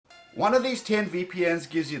One of these 10 VPNs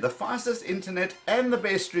gives you the fastest internet and the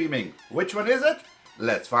best streaming. Which one is it?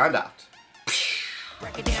 Let's find out.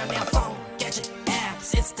 Break it down now, phone, gadget,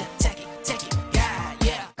 apps, it's the Techie guy,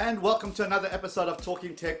 yeah. And welcome to another episode of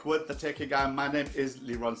Talking Tech with the Techie guy. My name is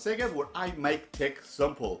Liron Segev, where I make tech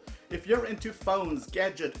simple. If you're into phones,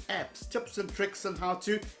 gadget, apps, tips and tricks and how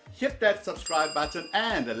to, hit that subscribe button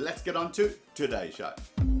and let's get on to today's show.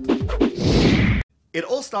 It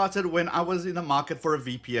all started when I was in the market for a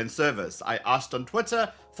VPN service. I asked on Twitter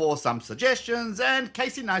for some suggestions and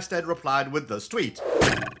Casey Neistat replied with this tweet.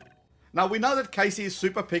 Now we know that Casey is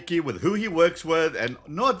super picky with who he works with, and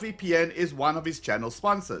NordVPN is one of his channel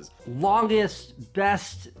sponsors. Longest,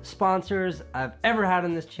 best sponsors I've ever had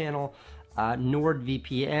on this channel,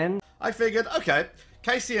 NordVPN. I figured, okay,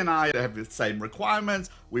 Casey and I have the same requirements.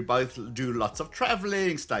 We both do lots of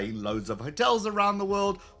traveling, stay in loads of hotels around the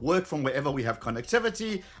world, work from wherever we have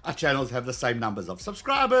connectivity. Our channels have the same numbers of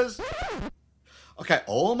subscribers. Okay,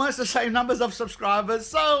 almost the same numbers of subscribers.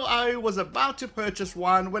 So I was about to purchase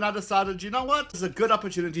one when I decided, you know what? It's a good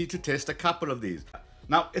opportunity to test a couple of these.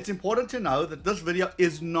 Now, it's important to know that this video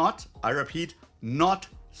is not, I repeat, not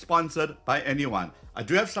sponsored by anyone. I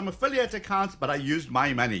do have some affiliate accounts, but I used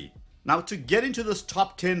my money. Now, to get into this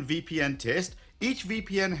top 10 VPN test, each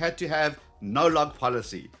VPN had to have no log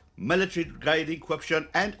policy, military grade encryption,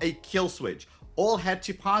 and a kill switch. All had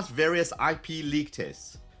to pass various IP leak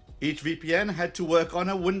tests. Each VPN had to work on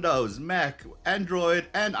a Windows, Mac, Android,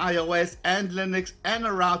 and iOS, and Linux, and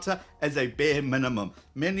a router as a bare minimum.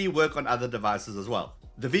 Many work on other devices as well.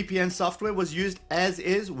 The VPN software was used as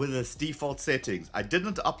is with its default settings. I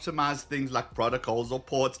didn't optimize things like protocols or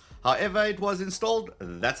ports. However it was installed,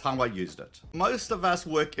 that's how I used it. Most of us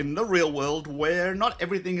work in the real world where not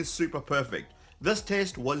everything is super perfect. This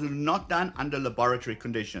test was not done under laboratory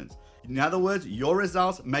conditions. In other words, your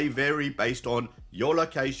results may vary based on your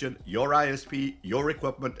location, your ISP, your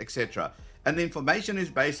equipment, etc. And the information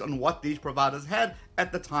is based on what these providers had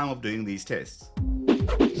at the time of doing these tests.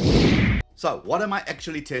 So what am I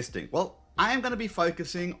actually testing? Well, I am going to be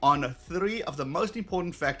focusing on 3 of the most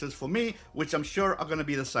important factors for me, which I'm sure are going to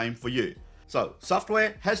be the same for you. So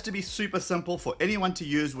software has to be super simple for anyone to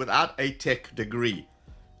use without a tech degree.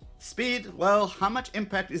 Speed, well, how much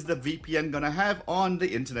impact is the VPN going to have on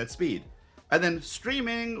the internet speed? And then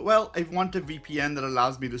streaming, well, I want a VPN that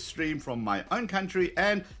allows me to stream from my own country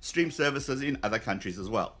and stream services in other countries as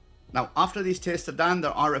well. Now, after these tests are done,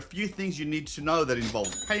 there are a few things you need to know that involve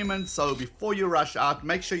payments, so before you rush out,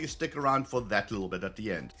 make sure you stick around for that little bit at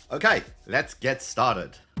the end. Okay, let's get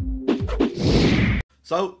started.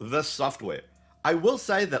 So, the software. I will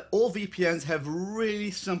say that all VPNs have really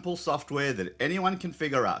simple software that anyone can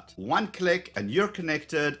figure out. One click and you're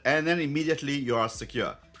connected, and then immediately you are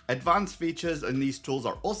secure. Advanced features in these tools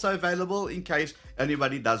are also available in case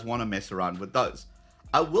anybody does want to mess around with those.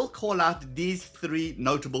 I will call out these 3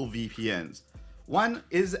 notable VPNs. One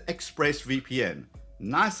is ExpressVPN.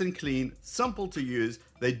 Nice and clean, simple to use.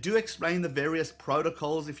 They do explain the various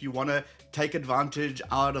protocols if you want to take advantage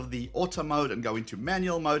out of the auto mode and go into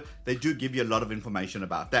manual mode. They do give you a lot of information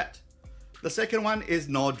about that. The second one is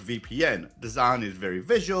NordVPN. Design is very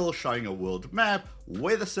visual, showing a world map,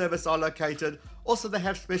 where the servers are located. Also, they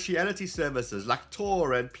have specialty services like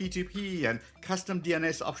Tor and P2P and custom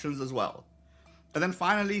DNS options as well. And then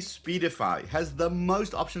finally, Speedify has the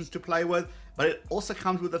most options to play with, but it also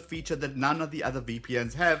comes with a feature that none of the other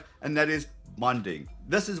VPNs have, and that is bonding.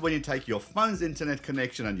 This is when you take your phone's internet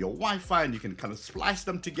connection and your Wi-Fi and you can kind of splice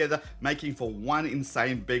them together, making for one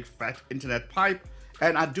insane big fat internet pipe.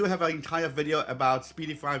 And I do have an entire video about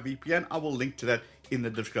Speedify VPN. I will link to that in the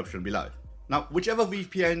description below. Now, whichever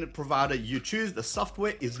VPN provider you choose, the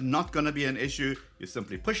software is not going to be an issue. You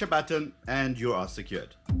simply push a button and you are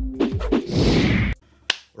secured.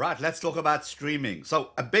 Right, let's talk about streaming.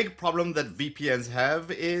 So a big problem that VPNs have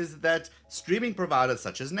is that streaming providers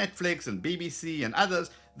such as Netflix and BBC and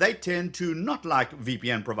others, they tend to not like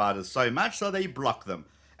VPN providers so much, so they block them.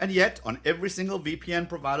 And yet, on every single VPN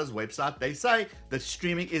provider's website, they say that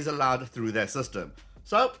streaming is allowed through their system.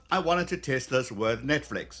 So I wanted to test this with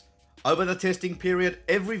Netflix. Over the testing period,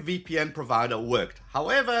 every VPN provider worked.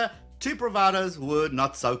 However, 2 providers were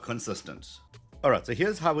not so consistent. Alright, so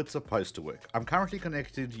here's how it's supposed to work. I'm currently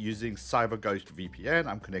connected using CyberGhost VPN.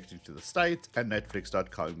 I'm connected to the States and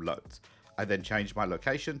Netflix.com loads. I then change my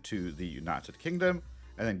location to the United Kingdom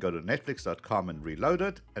and then go to Netflix.com and reload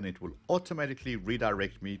it, and it will automatically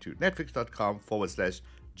redirect me to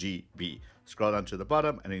Netflix.com/GB. Scroll down to the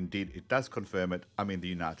bottom and indeed it does confirm it. I'm in the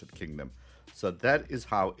United Kingdom. So that is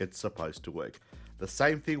how it's supposed to work. The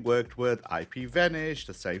same thing worked with IPVanish,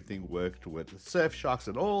 the same thing worked with Surfsharks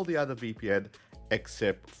and all the other VPN.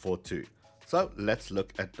 except for two. So let's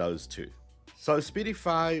look at those two. So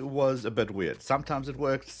Speedify was a bit weird. Sometimes it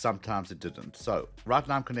worked, sometimes it didn't. So right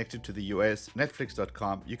now I'm connected to the US,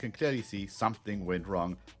 netflix.com. You can clearly see something went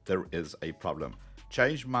wrong. There is a problem.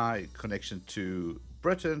 Change my connection to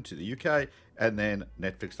Britain, to the UK, and then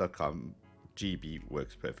netflix.com GB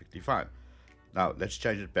works perfectly fine. Now let's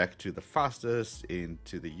change it back to the fastest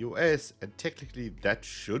into the US, and technically that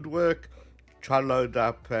should work. Try to load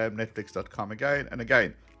up netflix.com again, and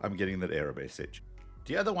again I'm getting that error message.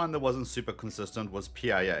 The other one that wasn't super consistent was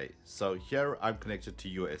PIA. So here I'm connected to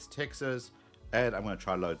US Texas, and I'm going to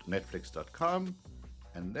try load netflix.com,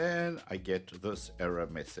 and then I get this error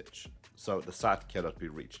message. So the site cannot be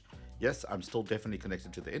reached. Yes, I'm still definitely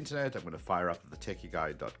connected to the internet. I'm going to fire up the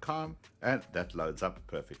techieguy.com, and that loads up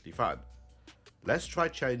perfectly fine. Let's try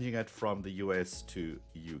changing it from the US to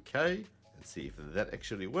UK and see if that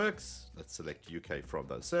actually works. Let's select UK from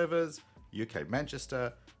those servers, UK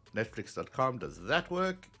Manchester, netflix.com. Does that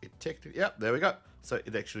work? It technically, yep, there we go. So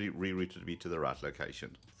it actually rerouted me to the right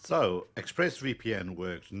location. So ExpressVPN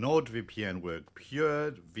worked, NordVPN worked,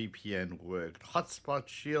 Pure VPN worked, Hotspot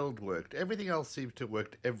Shield worked. Everything else seemed to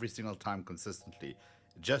work every single time consistently.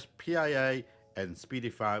 Just PIA and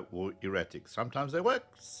Speedify were erratic. Sometimes they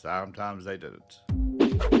worked, sometimes they didn't.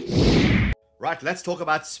 Right, let's talk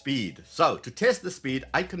about speed. So to test the speed,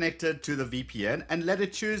 I connected to the VPN and let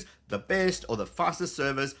it choose the best or the fastest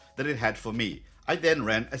service that it had for me. I then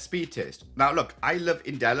ran a speed test. Now look, I live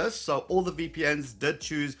in Dallas, so all the VPNs did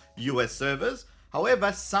choose US servers.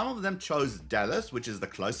 However, some of them chose Dallas, which is the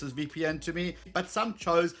closest VPN to me, but some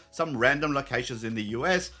chose some random locations in the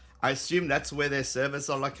US. I assume that's where their servers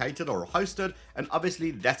are located or hosted, and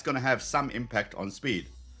obviously that's going to have some impact on speed.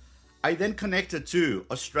 I then connected to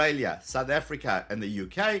Australia, South Africa, and the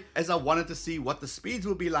UK as I wanted to see what the speeds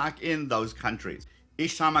would be like in those countries.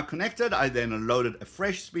 Each time I connected, I then loaded a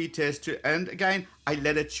fresh speed test and again, I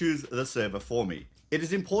let it choose the server for me. It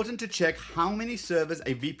is important to check how many servers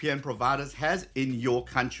a VPN provider has in your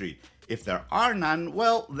country. If there are none,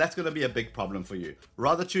 well, that's going to be a big problem for you.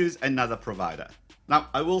 Rather choose another provider. Now,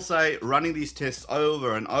 I will say running these tests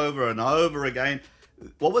over and over and over again,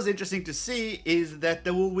 what was interesting to see is that they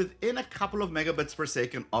were within a couple of megabits per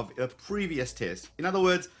second of a previous test. In other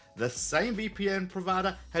words, the same VPN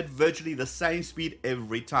provider had virtually the same speed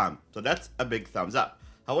every time. So that's a big thumbs up.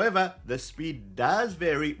 However, the speed does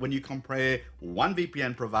vary when you compare one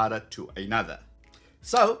VPN provider to another.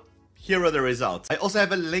 So here are the results. I also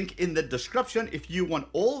have a link in the description if you want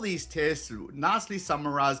all these tests nicely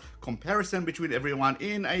summarized, comparison between everyone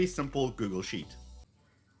in a simple Google Sheet.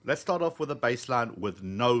 Let's start off with a baseline with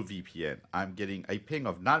no VPN. I'm getting a ping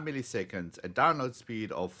of 9 milliseconds, a download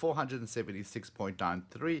speed of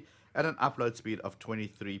 476.93, and an upload speed of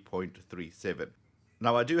 23.37.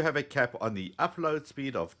 Now I do have a cap on the upload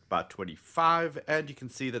speed of about 25, and you can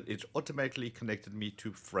see that it automatically connected me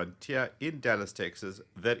to Frontier in Dallas, Texas.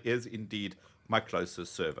 That is indeed my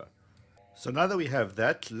closest server. So now that we have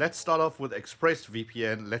that, let's start off with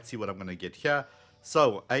ExpressVPN. Let's see what I'm going to get here.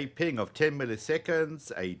 So a ping of 10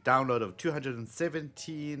 milliseconds, a download of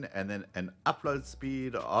 217, and then an upload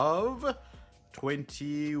speed of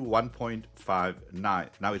 21.59.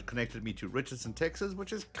 Now it connected me to Richardson, Texas,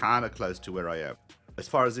 which is kind of close to where I am. As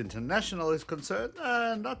far as international is concerned,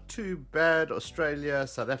 not too bad. Australia,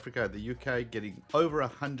 South Africa, and the UK getting over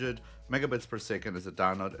 100 megabits per second as a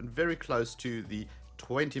download and very close to the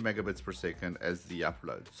 20 megabits per second as the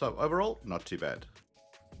upload. So overall, not too bad.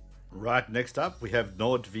 Right, next up we have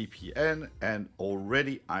NordVPN, and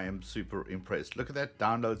already I am super impressed. Look at that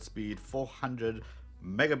download speed, 400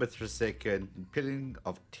 megabits per second, ping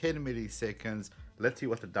of 10 milliseconds. Let's see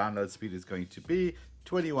what the download speed is going to be.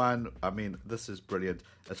 21. I mean, this is brilliant.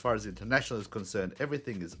 As far as international is concerned,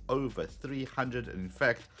 everything is over 300, and in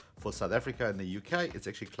fact for South Africa and the UK it's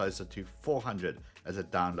actually closer to 400 as a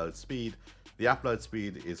download speed. The upload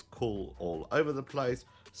speed is cool all over the place.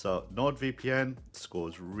 So NordVPN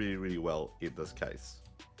scores really well in this case.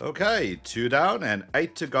 Okay, 2 down and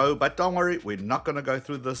 8 to go, but don't worry, we're not going to go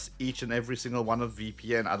through this each and every single one of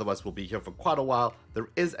VPN, otherwise we'll be here for quite a while. There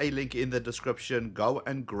is a link in the description. Go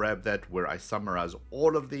and grab that, where I summarize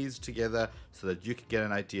all of these together so that you can get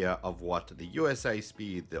an idea of what the USA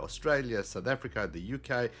speed, the Australia, South Africa, the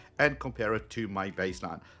UK, and compare it to my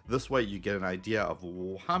baseline. This way you get an idea of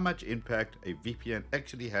how much impact a VPN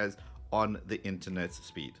actually has on the internet's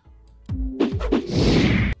speed.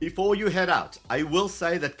 Before you head out, I will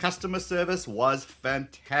say that customer service was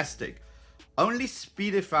fantastic. Only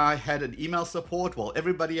Speedify had an email support while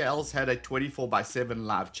everybody else had a 24/7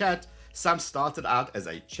 live chat. Some started out as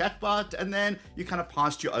a chatbot and then you kind of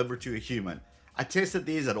passed you over to a human. I tested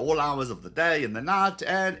these at all hours of the day and the night,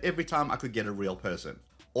 and every time I could get a real person.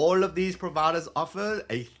 All of these providers offer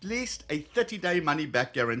at least a 30-day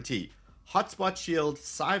money-back guarantee. Hotspot Shield,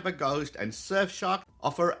 CyberGhost, and Surfshark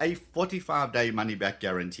offer a 45-day money-back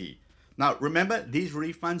guarantee. Now remember, these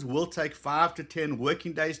refunds will take 5 to 10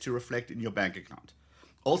 working days to reflect in your bank account.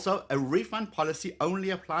 Also, a refund policy only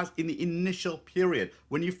applies in the initial period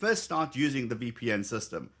when you first start using the VPN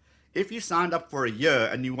system. If you signed up for a year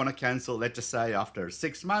and you want to cancel, let's just say after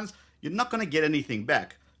 6 months, you're not going to get anything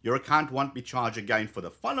back. Your account won't be charged again for the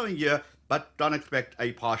following year, but don't expect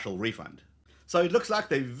a partial refund. So it looks like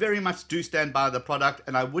they very much do stand by the product,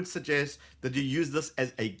 and I would suggest that you use this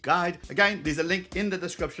as a guide. Again, there's a link in the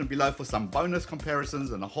description below for some bonus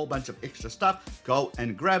comparisons and a whole bunch of extra stuff. Go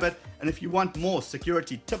and grab it. And if you want more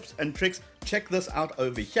security tips and tricks, check this out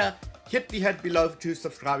over here. Hit the head below to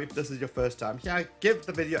subscribe if this is your first time here. Give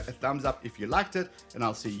the video a thumbs up if you liked it, and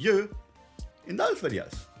I'll see you in those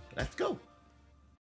videos. Let's go.